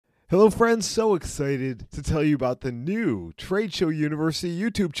Hello, friends. So excited to tell you about the new Trade Show University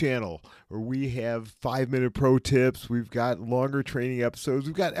YouTube channel where we have 5-minute pro tips. We've got longer training episodes.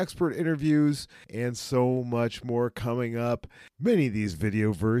 We've got expert interviews and so much more coming up. Many of these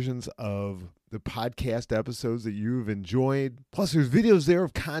video versions of the podcast episodes that you've enjoyed. Plus, there's videos there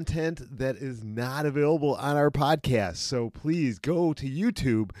of content that is not available on our podcast. So please go to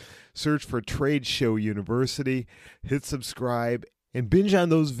YouTube, search for Trade Show University, hit subscribe, and binge on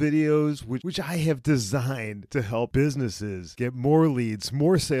those videos, which I have designed to help businesses get more leads,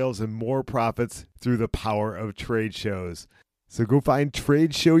 more sales, and more profits through the power of trade shows. So go find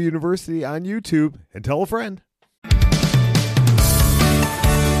Trade Show University on YouTube and tell a friend.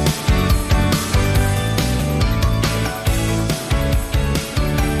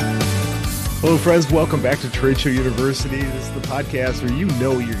 Hello, friends. Welcome back to Trade Show University. This is the podcast where you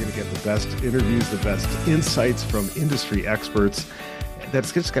know you're going to get the best interviews, the best insights from industry experts.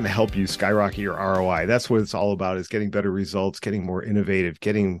 That's just going to help you skyrocket your ROI. That's what it's all about, is getting better results, getting more innovative,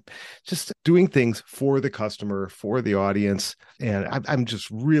 just doing things for the customer, for the audience. And I'm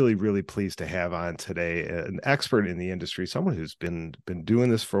just really, really pleased to have on today an expert in the industry, someone who's been doing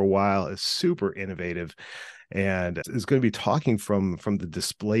this for a while, is super innovative, and is going to be talking from the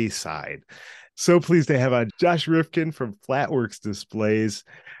display side. So pleased to have on Josh Rifkin from Flatworks Displays.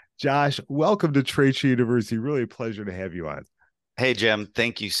 Josh, welcome to Trade Show University. Really a pleasure to have you on. Hey, Jim,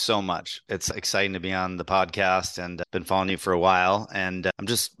 thank you so much. It's exciting to be on the podcast, and I've been following you for a while, and I'm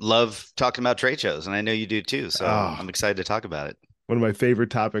just love talking about trade shows, and I know you do too. So I'm excited to talk about it. One of my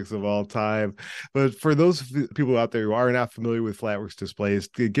favorite topics of all time. But for those people out there who are not familiar with Flatworks Displays,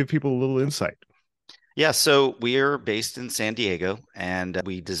 give people a little insight. Yeah, so we are based in San Diego, and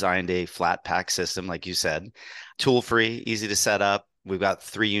we designed a flat pack system, like you said, tool-free, easy to set up. We've got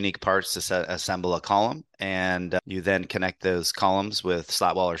 3 unique parts to assemble a column, and you then connect those columns with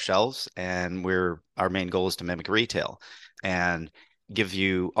slat wall or shelves, and our main goal is to mimic retail and give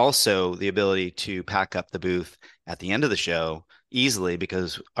you also the ability to pack up the booth at the end of the show easily,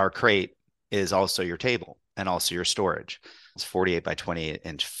 because our crate is also your table and also your storage. It's 48 by 28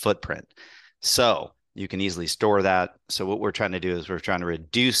 inch footprint. So you can easily store that. So what we're trying to do is we're trying to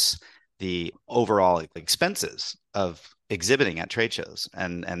reduce the overall expenses of exhibiting at trade shows.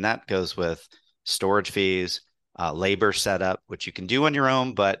 And that goes with storage fees, labor setup, which you can do on your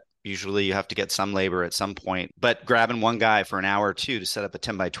own, but usually you have to get some labor at some point. But grabbing one guy for an hour or two to set up a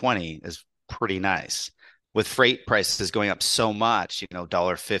 10 by 20 is pretty nice. With freight prices going up so much,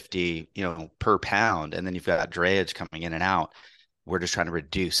 $1.50, per pound, and then you've got drayage coming in and out. We're just trying to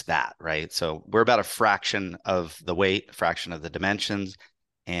reduce that, right? So we're about a fraction of the weight, a fraction of the dimensions,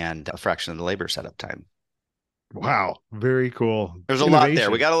 and a fraction of the labor setup time. Wow, very cool. There's a lot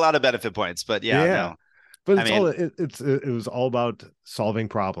there. We got a lot of benefit points, but no. But it was all about solving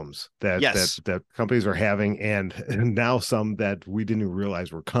problems that companies are having, and now some that we didn't even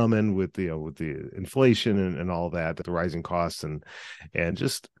realize were coming with the inflation and all that, the rising costs and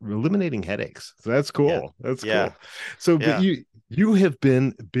just eliminating headaches. So that's cool. Yeah. That's cool. So but you have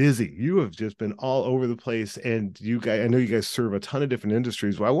been busy. You have just been all over the place, and you guys, I know you guys serve a ton of different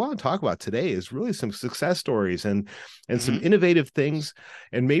industries. What I want to talk about today is really some success stories and some innovative things,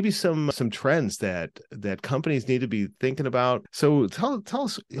 and maybe some trends that companies need to be thinking about. So tell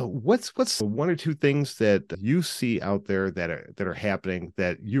us, what's 1 or 2 things that you see out there that are happening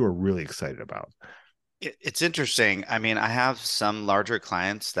that you are really excited about? It's interesting. I mean, I have some larger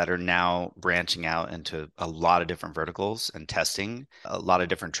clients that are now branching out into a lot of different verticals and testing a lot of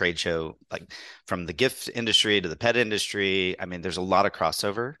different trade show, like from the gift industry to the pet industry. I mean, there's a lot of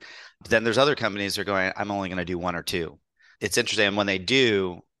crossover. But then there's other companies that are going, I'm only going to do 1 or 2. It's interesting. And when they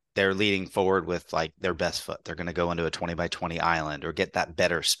do, they're leading forward with like their best foot. They're going to go into a 20 by 20 island or get that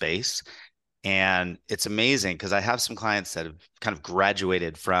better space. And it's amazing because I have some clients that have kind of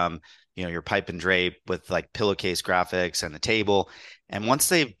graduated from your pipe and drape with like pillowcase graphics and the table. And once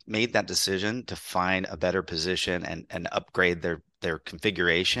they've made that decision to find a better position and upgrade their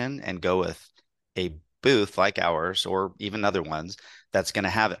configuration and go with a booth like ours or even other ones that's going to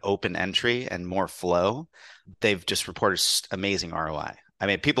have open entry and more flow, they've just reported amazing ROI. I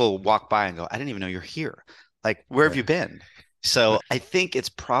mean, people walk by and go, I didn't even know you're here. Like, where have you been? So I think it's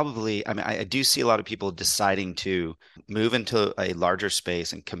probably, I do see a lot of people deciding to move into a larger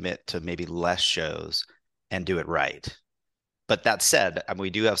space and commit to maybe less shows and do it right. But that said,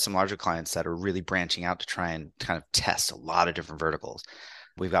 we do have some larger clients that are really branching out to try and kind of test a lot of different verticals.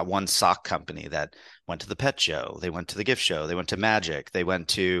 We've got one sock company that went to the pet show. They went to the gift show. They went to Magic. They went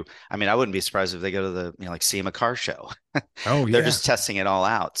to, I mean, I wouldn't be surprised if they go to the, like SEMA car show. Oh They're yeah. just testing it all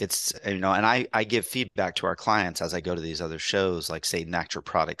out. It's, and I give feedback to our clients as I go to these other shows, like say Natural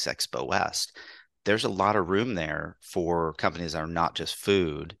Products Expo West. There's a lot of room there for companies that are not just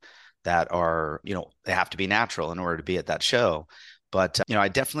food, that are, they have to be natural in order to be at that show. But, I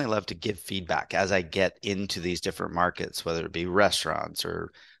definitely love to give feedback as I get into these different markets, whether it be restaurants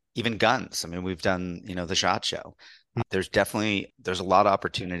or even guns. I mean, we've done, the SHOT Show. There's a lot of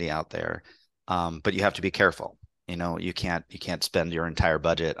opportunity out there. But you have to be careful. You can't spend your entire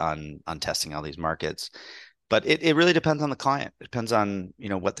budget on testing all these markets. But it really depends on the client. It depends on,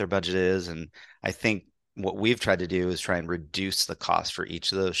 what their budget is. And I think what we've tried to do is try and reduce the cost for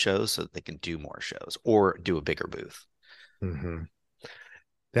each of those shows so that they can do more shows or do a bigger booth. Hmm.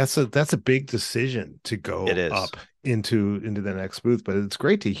 That's a big decision to It go is. up into the next booth, but it's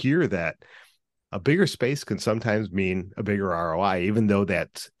great to hear that a bigger space can sometimes mean a bigger ROI, even though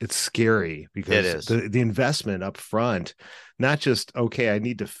it's scary It because is. the investment up front, not just, okay, I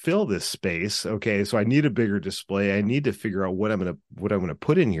need to fill this space. Okay, so I need a bigger display. I need to figure out what I'm gonna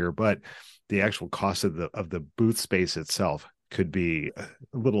put in here, but the actual cost of the booth space itself could be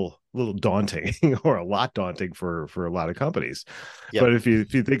a little daunting or a lot daunting for a lot of companies. Yep. But if you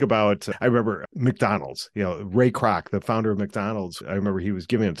think about, I remember McDonald's, Ray Kroc, the founder of McDonald's, I remember he was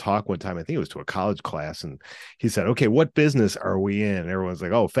giving a talk one time, I think it was to a college class, and he said, okay, what business are we in? And everyone's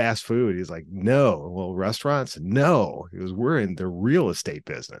like, oh, fast food. He's like, no. Well, restaurants? No. He goes, we're in the real estate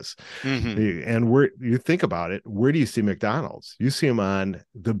business. Hmm. And you think about it, where do you see McDonald's? You see them on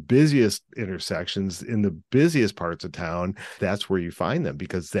the busiest intersections in the busiest parts of town. That's where you find them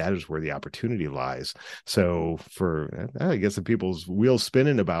because that is where the opportunity lies. So I guess the people's wheels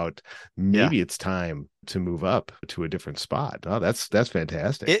spinning about, Yeah. maybe it's time to move up to a different spot. Oh, that's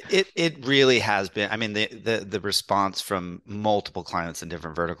fantastic. It really has been. I mean, the response from multiple clients in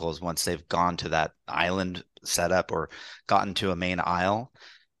different verticals once they've gone to that island setup or gotten to a main aisle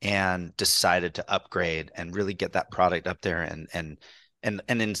and decided to upgrade and really get that product up there and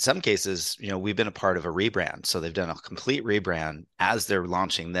in some cases, we've been a part of a rebrand. So they've done a complete rebrand as they're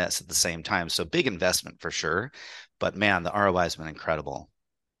launching this at the same time. So big investment for sure. But man, the ROI has been incredible.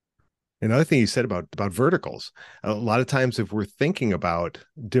 Another thing you said about verticals, a lot of times if we're thinking about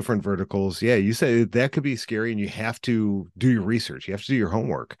different verticals, yeah, you say that could be scary and you have to do your research, you have to do your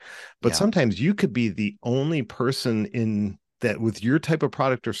homework. But Yeah. sometimes you could be the only person in that with your type of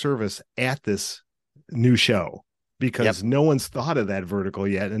product or service at this new show Yep. because no one's thought of that vertical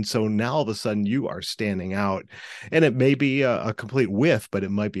yet. And so now all of a sudden you are standing out, and it may be a complete whiff, but it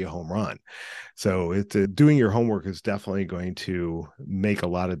might be a home run. So doing your homework is definitely going to make a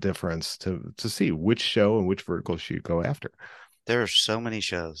lot of difference to see which show and which vertical you go after. There are so many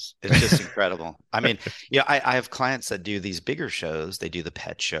shows. It's just incredible. I mean, I have clients that do these bigger shows. They do the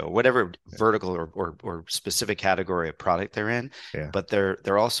pet show, whatever vertical or specific category of product they're in, Yeah. but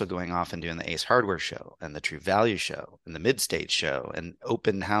they're also going off and doing the Ace Hardware show and the True Value show and the Mid-State show and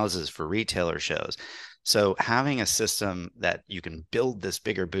open houses for retailer shows. So having a system that you can build this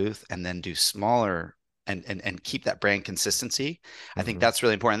bigger booth and then do smaller and keep that brand consistency, I think Mm-hmm. that's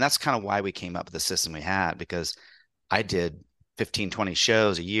really important. And that's kind of why we came up with the system we had, because I did 15, 20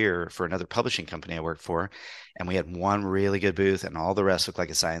 shows a year for another publishing company I worked for. And we had one really good booth and all the rest looked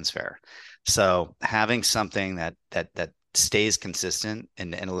like a science fair. So having something that stays consistent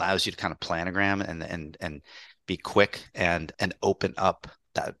and allows you to kind of planogram and be quick and open up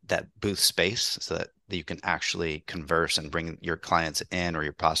that booth space so that you can actually converse and bring your clients in or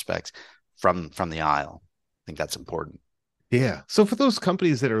your prospects from the aisle. I think that's important. Yeah. So for those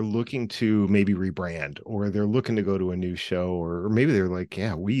companies that are looking to maybe rebrand or they're looking to go to a new show, or maybe they're like,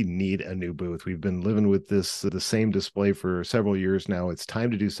 yeah, we need a new booth. We've been living with the same display for several years now. It's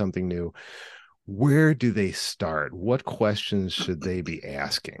time to do something new. Where do they start? What questions should they be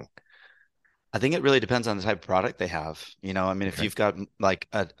asking? I think it really depends on the type of product they have. I mean, if Okay. you've got like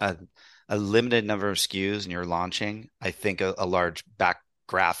a limited number of SKUs and you're launching, I think a large back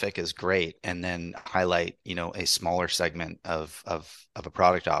graphic is great, and then highlight, a smaller segment of a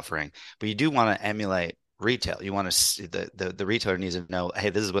product offering. But you do want to emulate retail. You want to see the retailer needs to know, hey,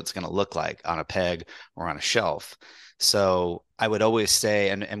 this is what it's going to look like on a peg or on a shelf. So I would always say,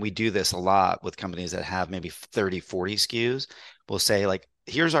 and we do this a lot with companies that have maybe 30, 40 SKUs. We'll say like,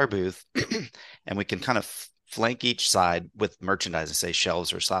 here's our booth, and we can kind of flank each side with merchandise and say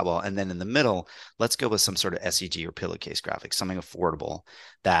shelves or sidewall. And then in the middle, let's go with some sort of SEG or pillowcase graphic, something affordable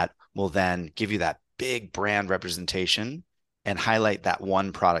that will then give you that big brand representation and highlight that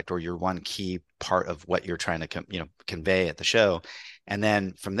one product or your one key part of what you're trying to convey at the show. And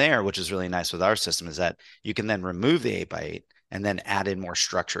then from there, which is really nice with our system, is that you can then remove the 8x8 and then add in more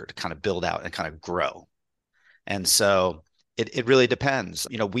structure to kind of build out and kind of grow. And so it really depends.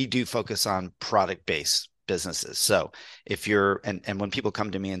 We do focus on product-based businesses. So if you're and when people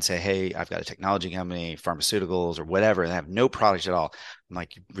come to me and say, "Hey, I've got a technology company, pharmaceuticals or whatever, and I have no product at all," I'm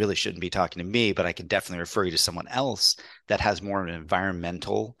like, "You really shouldn't be talking to me, but I can definitely refer you to someone else that has more of an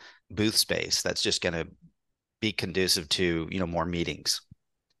environmental booth space that's just going to be conducive to, more meetings."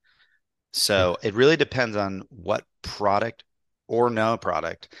 So it really depends on what product or no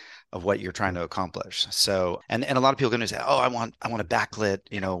product of what you're trying to accomplish. So, and a lot of people are going to say, "Oh, I want a backlit,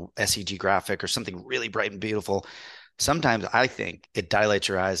 SEG graphic or something really bright and beautiful." Sometimes I think it dilates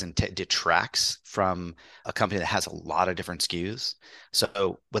your eyes and detracts from a company that has a lot of different SKUs.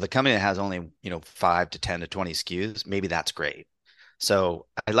 So with a company that has only, 5 to 10 to 20 SKUs, maybe that's great. So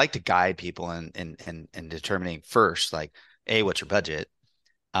I like to guide people in determining first, like, A, what's your budget?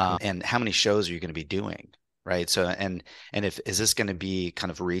 And how many shows are you going to be doing? Right. So, and if is this going to be kind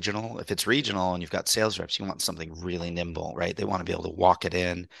of regional? If it's regional and you've got sales reps, you want something really nimble, right? They want to be able to walk it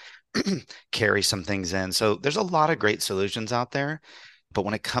in, carry some things in. So there's a lot of great solutions out there. But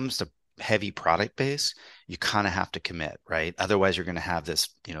when it comes to heavy product base, you kind of have to commit, right? Otherwise, you're going to have this,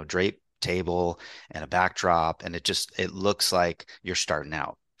 drape table and a backdrop, and it looks like you're starting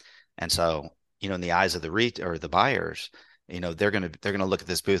out. And so, in the eyes of the or the buyers, they're gonna look at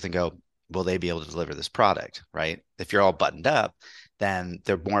this booth and go, will they be able to deliver this product, right? If you're all buttoned up, then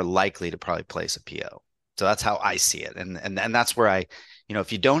they're more likely to probably place a PO. So that's how I see it. And that's where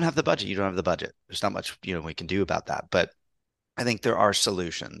if you don't have the budget, you don't have the budget. There's not much, we can do about that. But I think there are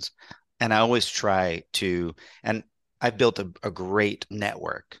solutions. And I always try to, and I've built a great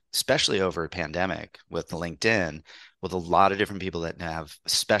network, especially over a pandemic with LinkedIn, with a lot of different people that have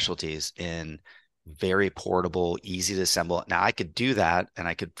specialties in very portable, easy to assemble. Now I could do that and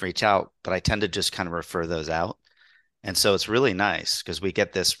I could reach out, but I tend to just kind of refer those out. And so it's really nice because we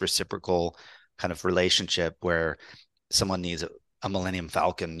get this reciprocal kind of relationship where someone needs a Millennium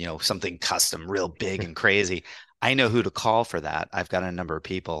Falcon, something custom, real big and crazy. I know who to call for that. I've got a number of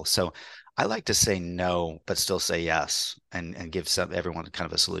people. So I like to say no, but still say yes and give everyone kind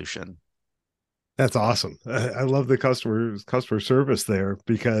of a solution. That's awesome. I love the customer service there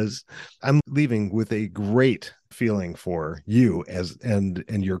because I'm leaving with a great feeling for you and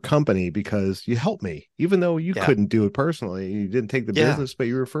your company because you helped me, even though you Yeah. couldn't do it personally. You didn't take the Yeah. business, but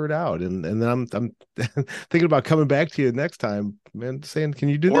you referred out. And then I'm thinking about coming back to you next time and saying, can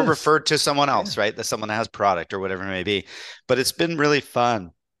you do Or this? referred to someone Yeah. else, right? That someone that has product or whatever it may be. But it's been really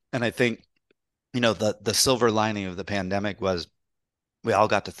fun. And I think, the silver lining of the pandemic was we all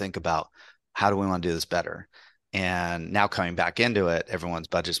got to think about how do we want to do this better. And now coming back into it, everyone's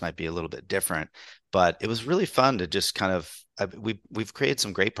budgets might be a little bit different, but it was really fun to just kind of we've created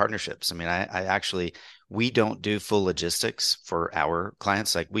some great partnerships. I mean, I actually we don't do full logistics for our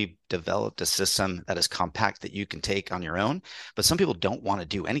clients. Like we've developed a system that is compact that you can take on your own, but some people don't want to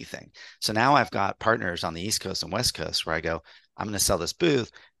do anything. So now I've got partners on the East Coast and West Coast where I go, I'm going to sell this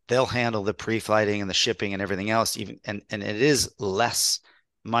booth. They'll handle the pre-flighting and the shipping and everything else, even and it is less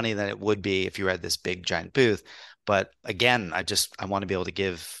money than it would be if you had this big giant booth. But again, I want to be able to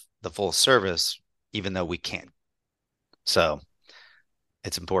give the full service, even though we can't. So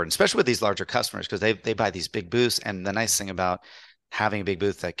it's important, especially with these larger customers, because they buy these big booths. And the nice thing about having a big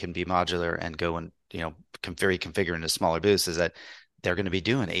booth that can be modular and go and very configure into smaller booths is that they're going to be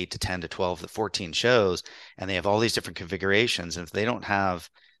doing 8 to 10 to 12 to 14 shows, and they have all these different configurations. And if they don't have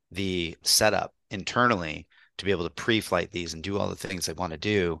the setup internally to be able to pre-flight these and do all the things they want to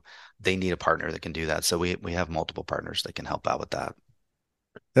do, they need a partner that can do that. So we have multiple partners that can help out with that.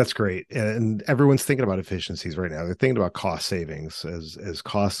 That's great. And everyone's thinking about efficiencies right now. They're thinking about cost savings as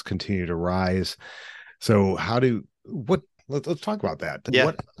costs continue to rise. So let's talk about that.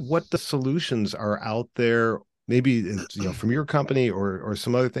 Yeah. What the solutions are out there, maybe it's, from your company or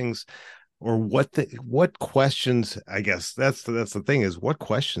some other things, or what questions, I guess that's the thing, is what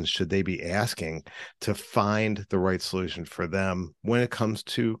questions should they be asking to find the right solution for them when it comes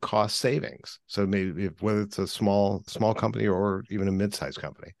to cost savings? So maybe whether it's a small company or even a mid-sized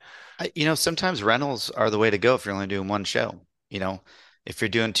company. Sometimes rentals are the way to go if you're only doing one show. If you're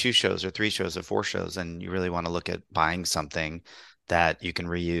doing 2 shows or 3 shows or 4 shows, and you really want to look at buying something that you can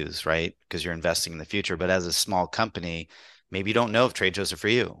reuse, right? Because you're investing in the future. But as a small company, maybe you don't know if trade shows are for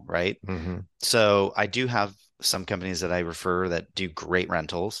you, right? Mm-hmm. So I do have some companies that I refer that do great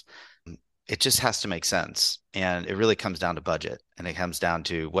rentals. It just has to make sense. And it really comes down to budget, and it comes down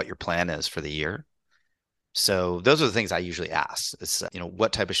to what your plan is for the year. So those are the things I usually ask. It's,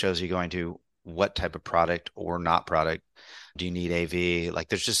 what type of shows are you going to? what type of product or not product. Do you need AV? Like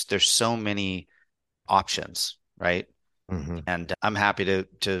there's so many options, right? Hmm. And I'm happy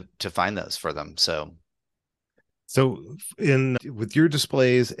to find those for them. So So in with your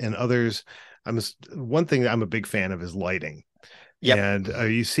displays and others, one thing that I'm a big fan of is lighting. yep. And are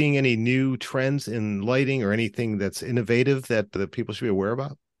you seeing any new trends in lighting or anything that's innovative that people should be aware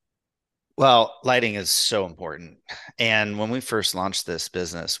about? Well, lighting is so important. And when we first launched this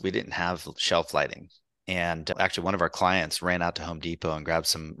business, we didn't have shelf lighting. And actually, one of our clients ran out to Home Depot and grabbed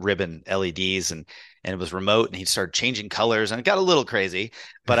some ribbon LEDs, and it was remote, and he started changing colors, and it got a little crazy.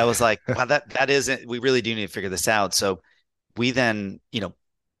 But I was like, wow, that isn't, we really do need to figure this out. So we then,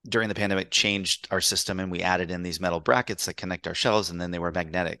 during the pandemic, changed our system, and we added in these metal brackets that connect our shelves, and then they were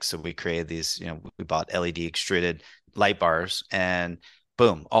magnetic. So we created these, we bought LED extruded light bars, and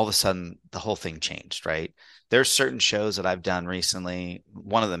boom, all of a sudden the whole thing changed, right? There's certain shows that I've done recently,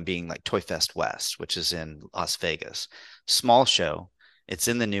 one of them being like Toy Fest West, which is in Las Vegas. Small show. It's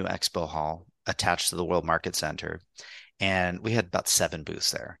in the new expo hall attached to the World Market Center. And we had about 7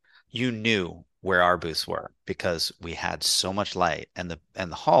 booths there. You knew where our booths were because we had so much light, and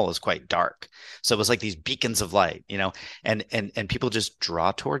the hall is quite dark. So it was like these beacons of light, and people just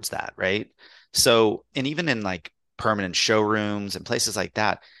draw towards that, right? So, and even in like permanent showrooms and places like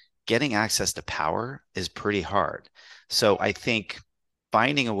that, getting access to power is pretty hard. So I think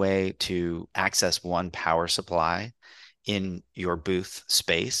finding a way to access one power supply in your booth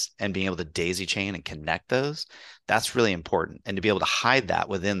space and being able to daisy chain and connect those, that's really important. And to be able to hide that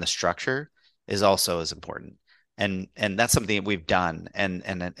within the structure is also as important. And that's something that we've done.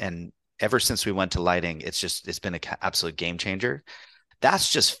 And ever since we went to lighting, it's been an absolute game changer.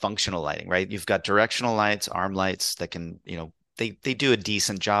 That's just functional lighting, right? You've got directional lights, arm lights that can, they do a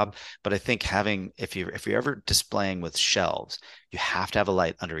decent job. But I think having, if you're ever displaying with shelves, you have to have a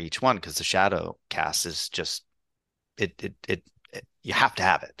light under each one because the shadow cast is just it you have to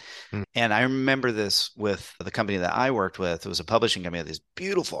have it. Mm. And I remember this with the company that I worked with. It was a publishing company with this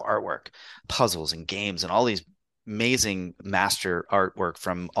beautiful artwork, puzzles and games and all these amazing master artwork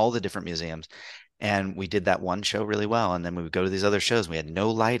from all the different museums. And we did that one show really well. And then we would go to these other shows. And we had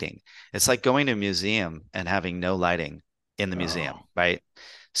no lighting. It's like going to a museum and having no lighting in the museum, Oh, right? yeah.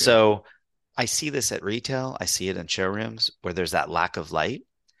 So I see this at retail. I see it in showrooms where there's that lack of light.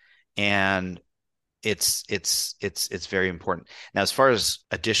 And it's very important. Now, as far as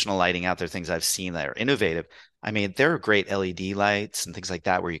additional lighting out there, things I've seen that are innovative, I mean, there are great LED lights and things like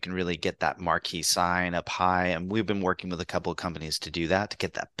that where you can really get that marquee sign up high. And we've been working with a couple of companies to do that, to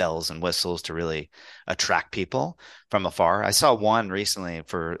get that bells and whistles to really attract people from afar. I saw one recently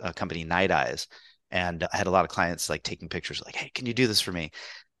for a company, Night Eyes, and I had a lot of clients like taking pictures like, hey, can you do this for me?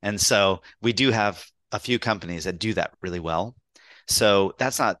 And so we do have a few companies that do that really well. So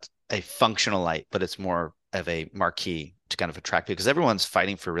that's not a functional light, but it's more of a marquee to kind of attract people because everyone's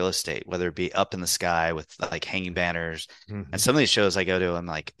fighting for real estate, whether it be up in the sky with like hanging banners. And Hmm. some of these shows I go to, I'm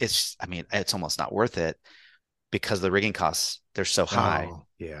like, I mean, it's almost not worth it because the rigging costs, they're so high, Oh,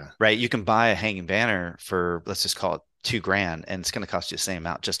 yeah. right? You can buy a hanging banner for, let's just call it 2 grand, and it's going to cost you the same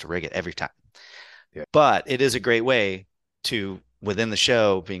amount just to rig it every time. Yeah. But it is a great way to, within the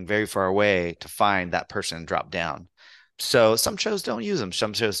show, being very far away, to find that person and drop down. So some shows don't use them,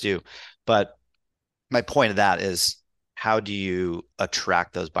 some shows do. But my point of that is, how do you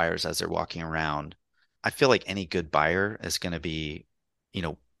attract those buyers as they're walking around? I feel like any good buyer is going to be, you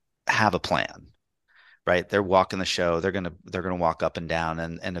know, have a plan, right? They're walking the show, they're gonna walk up and down,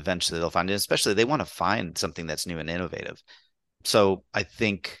 and eventually they'll find it. Especially they want to find something that's new and innovative. So I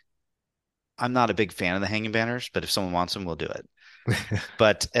think I'm not a big fan of the hanging banners, but if someone wants them, we'll do it.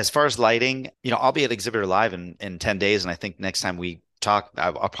 But as far as lighting, I'll be at Exhibitor Live in 10 days. And I think next time we talk,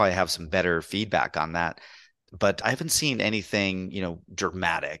 I'll probably have some better feedback on that. But I haven't seen anything,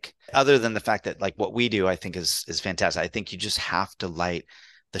 dramatic other than the fact that like what we do, I think is fantastic. I think you just have to light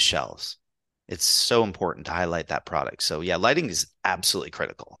the shelves. It's so important to highlight that product. So yeah, lighting is absolutely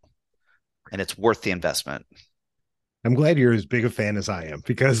critical and it's worth the investment. I'm glad you're as big a fan as I am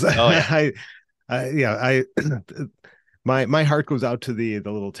because Oh yeah. I my heart goes out to the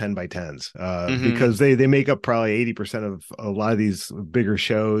little 10 by 10s Hmm. because they make up probably 80% of a lot of these bigger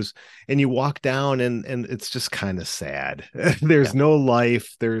shows. And you walk down and it's just kind of sad. There's Yeah. no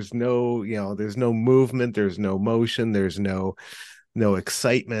life, there's no, there's no movement, there's no motion, there's no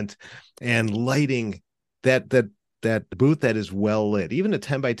excitement. And lighting that booth that is well lit, even a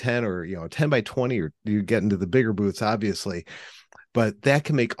 10 by 10 or 10 by 20, or you get into the bigger booths, obviously but that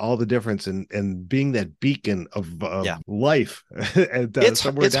can make all the difference in being that beacon of Yeah. life and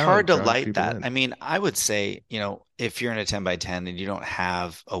somewhere It's down hard and to drawing light people that. in. I mean, I would say, if you're in a 10 by 10 and you don't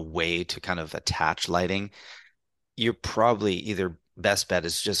have a way to kind of attach lighting, you're probably either best bet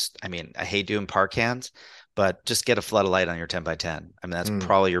is just, I mean, I hate doing park hands, but just get a flood of light on your 10 by 10. I mean, that's Mm,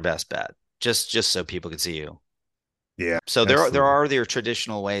 probably your best bet. Just so people can see you. yeah, So there absolutely. are their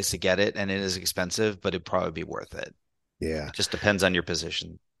traditional ways to get it, and it is expensive, but it'd probably be worth it. Yeah. It just depends on your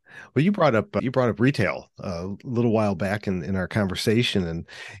position. Well, you brought up retail a little while back in our conversation,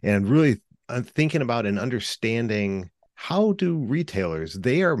 and really thinking about and understanding how do retailers,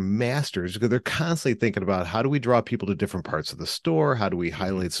 they are masters because they're constantly thinking about how do we draw people to different parts of the store, how do we Mhm.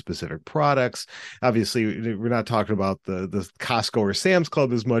 highlight specific products. Obviously, we're not talking about the Costco or Sam's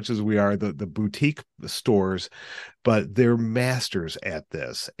Club as much as we are the boutique stores, but they're masters at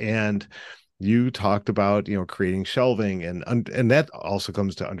this. And you talked about, creating shelving, and that also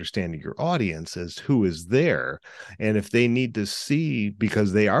comes to understanding your audience as who is there, and if they need to see,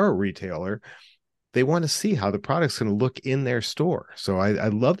 because they are a retailer, they want to see how the product's going to look in their store. So I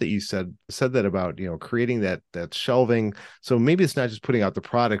love that you said that about, creating that shelving. So maybe it's not just putting out the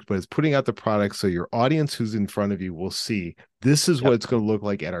product, but it's putting out the product so your audience who's in front of you will see this is what Yep. it's going to look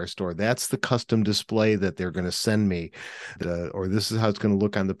like at our store. That's the custom display that they're going to send me, or this is how it's going to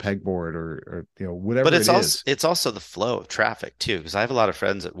look on the pegboard, or But whatever it is. it's also the flow of traffic too, because I have a lot of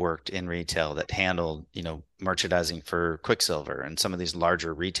friends that worked in retail that handled, merchandising for Quicksilver and some of these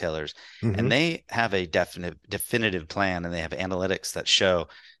larger retailers, and Hmm. they have a definitive plan, and they have analytics that show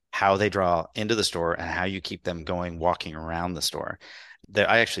how they draw into the store and how you keep them going, walking around the store.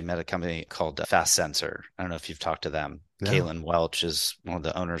 I actually met a company called Fast Sensor. I don't know if you've talked to them. No. Kaylin Welch is one of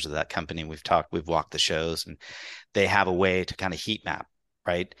the owners of that company. We've walked the shows, and they have a way to kind of heat map,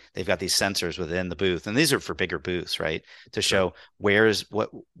 right? They've got these sensors within the booth, and these are for bigger booths, right? To Sure. show where's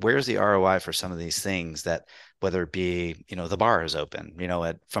the ROI for some of these things, that whether it be, the bar is open,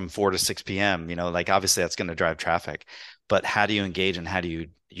 at from 4 to 6 p.m., like obviously that's going to drive traffic, but how do you engage, and how do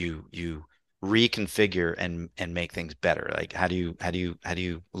you reconfigure and make things better? Like how do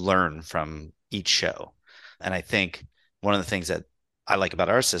you learn from each show? And I think one of the things that I like about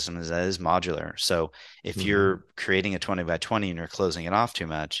our system is that it is modular. So if Hmm. you're creating a 20 by 20 and you're closing it off too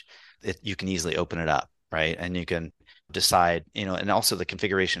much, you can easily open it up, right? And you can decide, and also the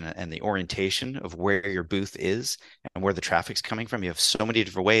configuration and the orientation of where your booth is and where the traffic's coming from. You have so many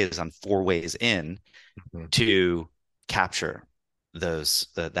different ways on 4 ways in to capture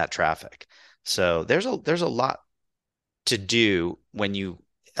that traffic. So there's a lot to do when you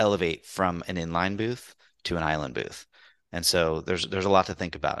elevate from an inline booth to an island booth. And so there's a lot to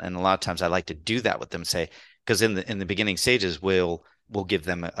think about. And a lot of times I like to do that with them, say, because in the beginning stages, we'll give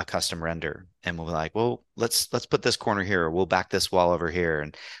them a custom render, and we'll be like, well, let's put this corner here, or we'll back this wall over here,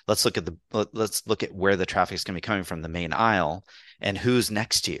 and let's look at where the traffic is going to be coming from, the main aisle, and who's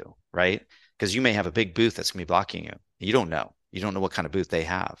next to you, right? Because you may have a big booth that's going to be blocking you. You don't know. You don't know what kind of booth they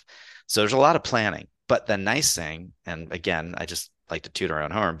have. So there's a lot of planning. But the nice thing, and again, I just like to toot our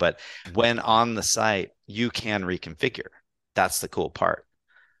own horn, but when on the site, you can reconfigure. That's the cool part.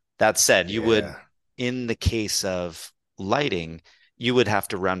 That said, you would, Yeah. in the case of lighting, you would have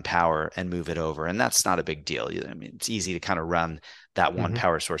to run power and move it over. And that's not a big deal. I mean, it's easy to kind of run that one Hmm.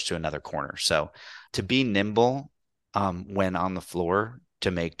 power source to another corner. So to be nimble when on the floor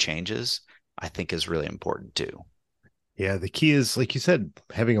to make changes, I think is really important too. Yeah, the key is, like you said,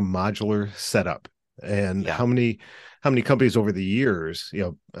 having a modular setup. And Yeah, how many companies over the years,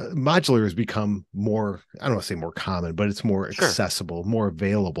 modular has become more, I don't want to say more common, but it's more sure. accessible, more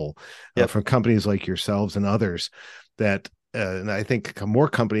available, Yep. from companies like yourselves and others that, and I think more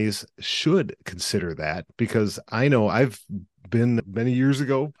companies should consider that, because I know I've been many years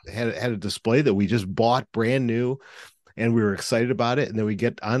ago, had a display that we just bought brand new, and we were excited about it, and then we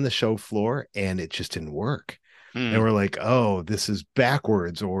get on the show floor and it just didn't work, and Mm, we're like, oh, this is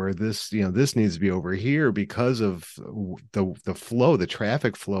backwards, or this, this needs to be over here because of the flow, the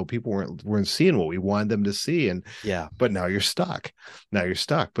traffic flow. People weren't seeing what we wanted them to see, and yeah. but now you're stuck. Now you're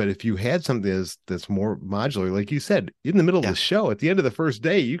stuck. But if you had something that's more modular, like you said, in the middle of the Yeah. show, at the end of the first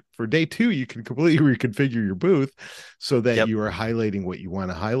day, for day two, you can completely reconfigure your booth so that Yep. you are highlighting what you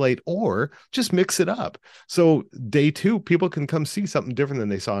want to highlight, or just mix it up. So day two, people can come see something different than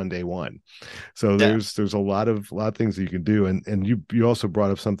they saw on day one. So Yeah. there's a lot of things that you can do, and you also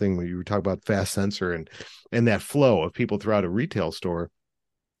brought up something when you were talking about fast sensor and that flow of people throughout a retail store.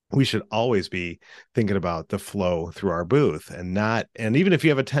 We should always be thinking about the flow through our booth, and not, and even if you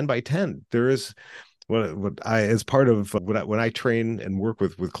have a 10 by 10, there is, what I, as part of when I train and work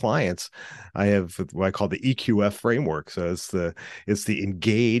with clients, I have what I call the EQF framework. So it's the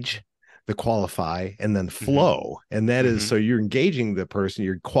engage, the qualify, and then Hmm. flow. And that is, Hmm. so you're engaging the person,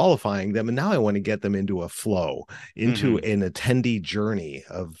 you're qualifying them, and now I want to get them into a flow, into Hmm. an attendee journey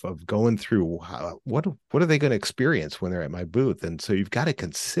of going through what are they going to experience when they're at my booth. And so you've got to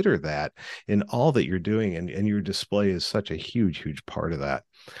consider that in all that you're doing, and your display is such a huge part of that.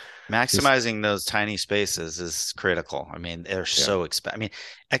 Just Maximizing those tiny spaces is critical. I mean, they're yeah. so expensive. I mean,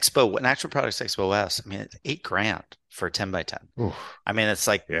 Expo, Natural Products Expo West, I mean, it's 8 grand for a 10 by 10. Oof, I mean, it's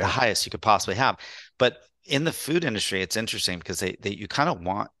like the yeah. highest you could possibly have. But in the food industry, it's interesting because they you kind of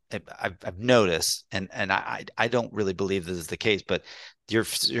want, I've noticed, and I don't really believe this is the case, but you're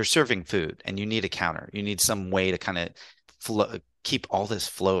serving food and you need a counter. You need some way to kind of flow, keep all this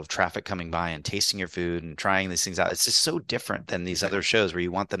flow of traffic coming by and tasting your food and trying these things out. It's just so different than these other shows where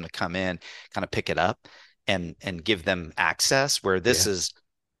you want them to come in, kind of pick it up and give them access, where this Yeah. is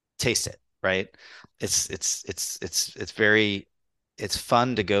taste it, right? It's very it's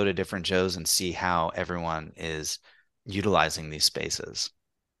fun to go to different shows and see how everyone is utilizing these spaces.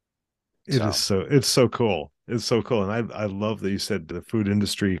 It is So so it's so cool. It's so cool. And I love that you said the food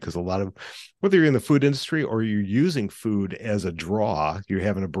industry, because a lot of, whether you're in the food industry or you're using food as a draw, you're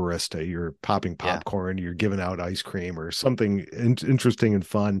having a barista, you're popping yeah, popcorn, you're giving out ice cream or something interesting and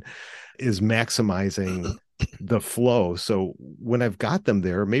fun, is maximizing the flow. So when I've got them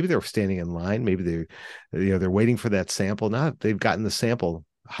there, maybe they're standing in line, maybe they're waiting for that sample. Now they've gotten the sample.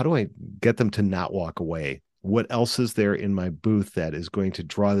 How do I get them to not walk away? What else is there in my booth that is going to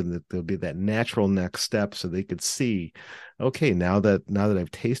draw them, that there'll be that natural next step, so they could see, okay, now that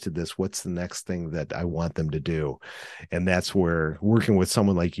I've tasted this, what's the next thing that I want them to do? And that's where working with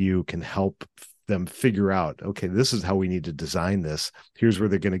someone like you can help them figure out, okay, this is how we need to design this. Here's where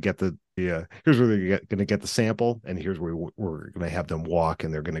they're going to get here's where they're going to get the sample, and here's where we're going to have them walk,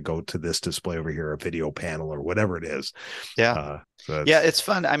 and they're going to go to this display over here, a video panel or whatever it is. yeah, So yeah. it's It's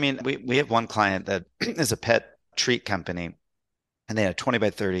fun. I mean, we have one client that is a pet treat company, and they had a 20 by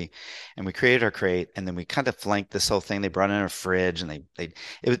 30, and we created our crate, and then we kind of flanked this whole thing. They brought in a fridge, and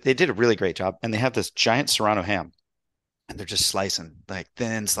they did a really great job. And they have this giant Serrano ham, and they're just slicing like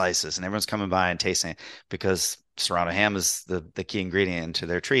thin slices, and everyone's coming by and tasting it because Serrano ham is the key ingredient into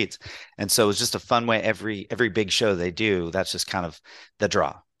their treats. And so it's just a fun way. Every big show they do, that's just kind of the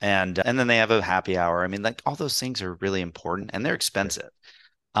draw. And then they have a happy hour. I mean, like all those things are really important and they're expensive.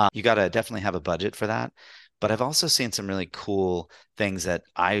 You got to definitely have a budget for that. But I've also seen some really cool things that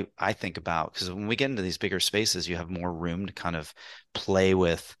I think about, because when we get into these bigger spaces, you have more room to kind of play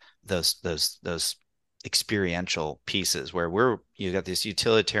with those experiential pieces where you got this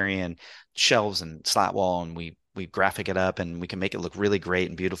utilitarian shelves and slat wall, and we graphic it up and we can make it look really great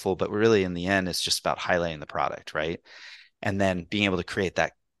and beautiful, but really in the end it's just about highlighting the product, right? And then being able to create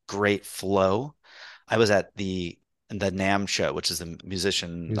that great flow. I was at the NAM show, which is the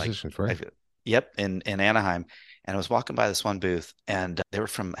musician, like, musicians, right? I, yep, in Anaheim. And I was walking by this one booth, and they were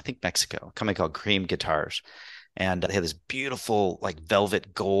from, I think, Mexico, a company called Cream Guitars. And they had this beautiful, like,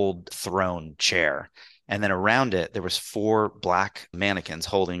 velvet gold throne chair. And then around it, there was four black mannequins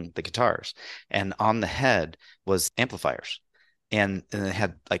holding the guitars. And on the head was amplifiers. And it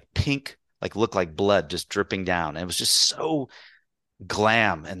had like pink, like looked like blood just dripping down. And it was just so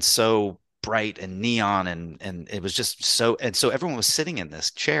glam and so bright and neon, and it was just so, and so everyone was sitting in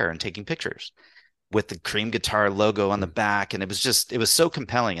this chair and taking pictures with the Cream Guitar logo on the Mm. back, and it was so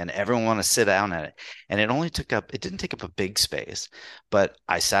compelling, and everyone wanted to sit down at it. And it didn't take up a big space, but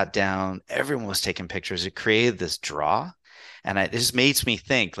I sat down, everyone was taking pictures. It created this draw. And it just makes me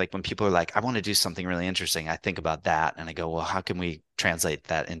think, like, when people are like, I want to do something really interesting, I think about that and I go, well, how can we translate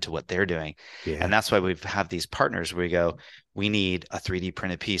that into what they're doing? And Yeah. that's why we have these partners where we go, we need a 3D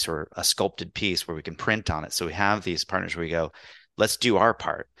printed piece or a sculpted piece where we can print on it. So we have these partners where we go, let's do our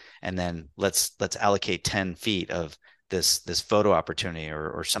part, and then let's allocate 10 feet of this photo opportunity,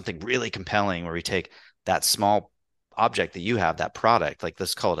 or something really compelling where we take that small object that you have, that product, like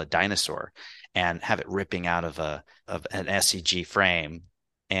let's call it a dinosaur, and have it ripping out of an SEG frame.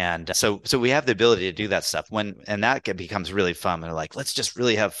 And so we have the ability to do that stuff and that becomes really fun. They're like, let's just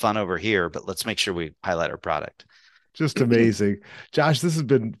really have fun over here, but let's make sure we highlight our product. Just amazing. Josh, this has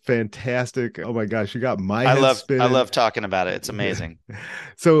been fantastic. Oh my gosh, you got my I head love I spinning. love talking about it. It's amazing.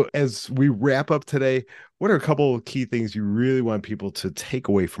 So, as we wrap up today, what are a couple of key things you really want people to take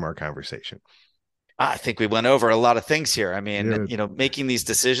away from our conversation? I think we went over a lot of things here. I Yeah, mean, making these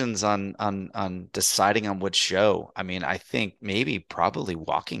decisions on deciding on which show. I mean, I think maybe probably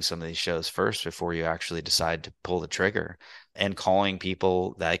walking some of these shows first before you actually decide to pull the trigger, and calling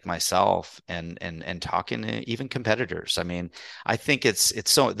people like myself and talking to even competitors. I mean, I think it's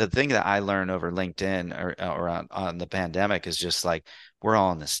so the thing that I learned over LinkedIn or on the pandemic is just like we're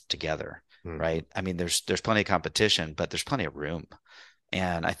all in this together, mhm. right? I mean, there's plenty of competition, but there's plenty of room.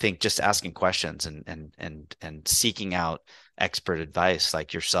 And I think just asking questions and seeking out expert advice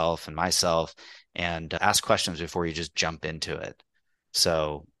like yourself and myself, and ask questions before you just jump into it.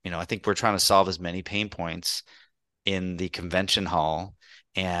 So, I think we're trying to solve as many pain points in the convention hall,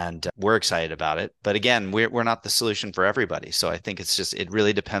 and we're excited about it. But again, we're not the solution for everybody. So I think it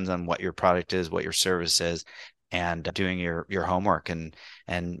really depends on what your product is, what your service is, and doing your homework, and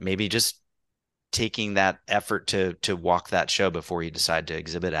maybe just taking that effort to walk that show before you decide to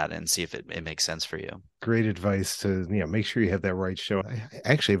exhibit at it and see if it makes sense for you. Great advice to, make sure you have that right show. I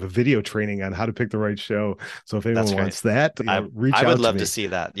actually have a video training on how to pick the right show. So if anyone That's great. wants that, I reach I would out to love to me. see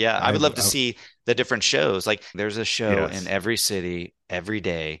that. Yeah, I I, would love to I see the different shows. Like there's a show in yes. every city every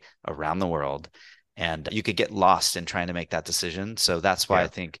day around the world, and you could get lost in trying to make that decision. So that's why I Yeah.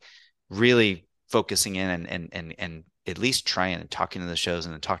 think really focusing in and at least trying and talking to the shows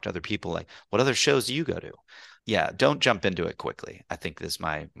and then talk to other people like what other shows do you go to? Yeah, don't jump into it quickly. I think is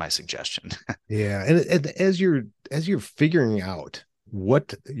my suggestion. Yeah. And as you're figuring out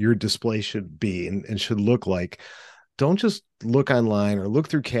what your display should be and should look like, don't just look online or look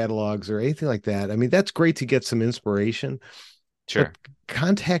through catalogs or anything like that. I mean, that's great to get some inspiration, but Sure.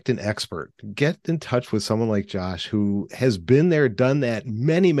 contact an expert. Get in touch with someone like Josh who has been there, done that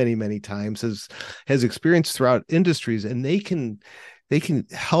many, many, many times, has experience throughout industries, and they can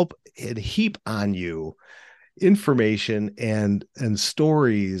help and heap on you information and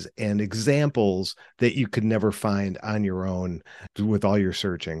stories and examples that you could never find on your own with all your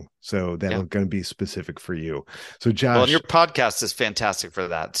searching. So Yeah. that'll going to be specific for you. So Well, and your Josh, podcast is fantastic for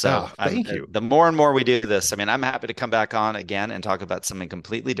that. So I'm thank you. the more and more we do this, I mean, I'm happy to come back on again and talk about something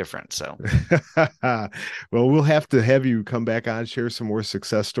completely different. So Well, we'll have to have you come back on, share some more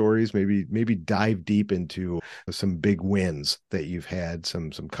success stories, maybe dive deep into some big wins that you've had,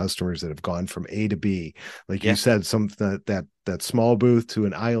 some customers that have gone from A to B. Like you yeah, said, some that small booth to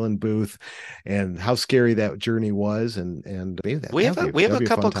an island booth, and how scary that journey was, and maybe we have we have that'll a be a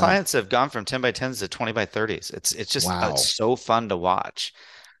couple fun of time. clients that have gone from 10 by 10s to 20 by 30s. It's just it's Wow. so fun to watch.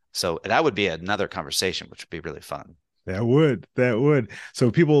 So that would be another conversation, which would be really fun. That would. So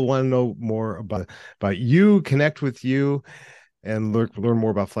people want to know more about you, connect with you, and learn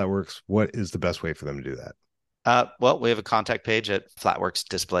more about Flatworks. What is the best way for them to do that? Well, we have a contact page at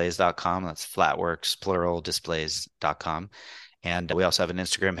flatworksdisplays.com. That's flatworks plural displays.com. And we also have an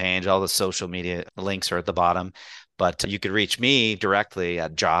Instagram page. All the social media links are at the bottom. But you could reach me directly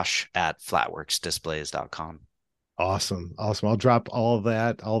at josh@flatworksdisplays.com. Awesome. Awesome. I'll drop all of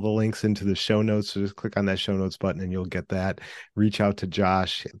that, all the links into the show notes. So just click on that show notes button and you'll get that. Reach out to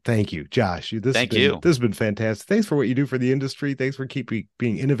Josh. Thank you, Josh. This has Thank been you. this has been fantastic. Thanks for what you do for the industry. Thanks for keeping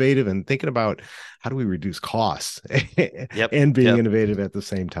being innovative and thinking about how do we reduce costs Yep. and being Yep. innovative at the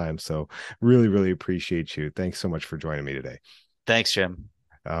same time. So really, really appreciate you. Thanks so much for joining me today. Thanks, Jim.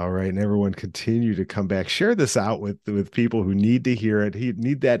 All right, and everyone continue to come back. Share this out with people who need to hear it, who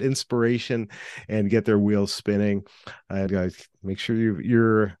need that inspiration and get their wheels spinning. Guys, make sure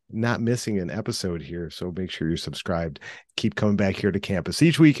you're not missing an episode here. So make sure you're subscribed. Keep coming back here to campus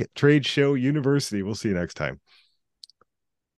each week at Trade Show University. We'll see you next time.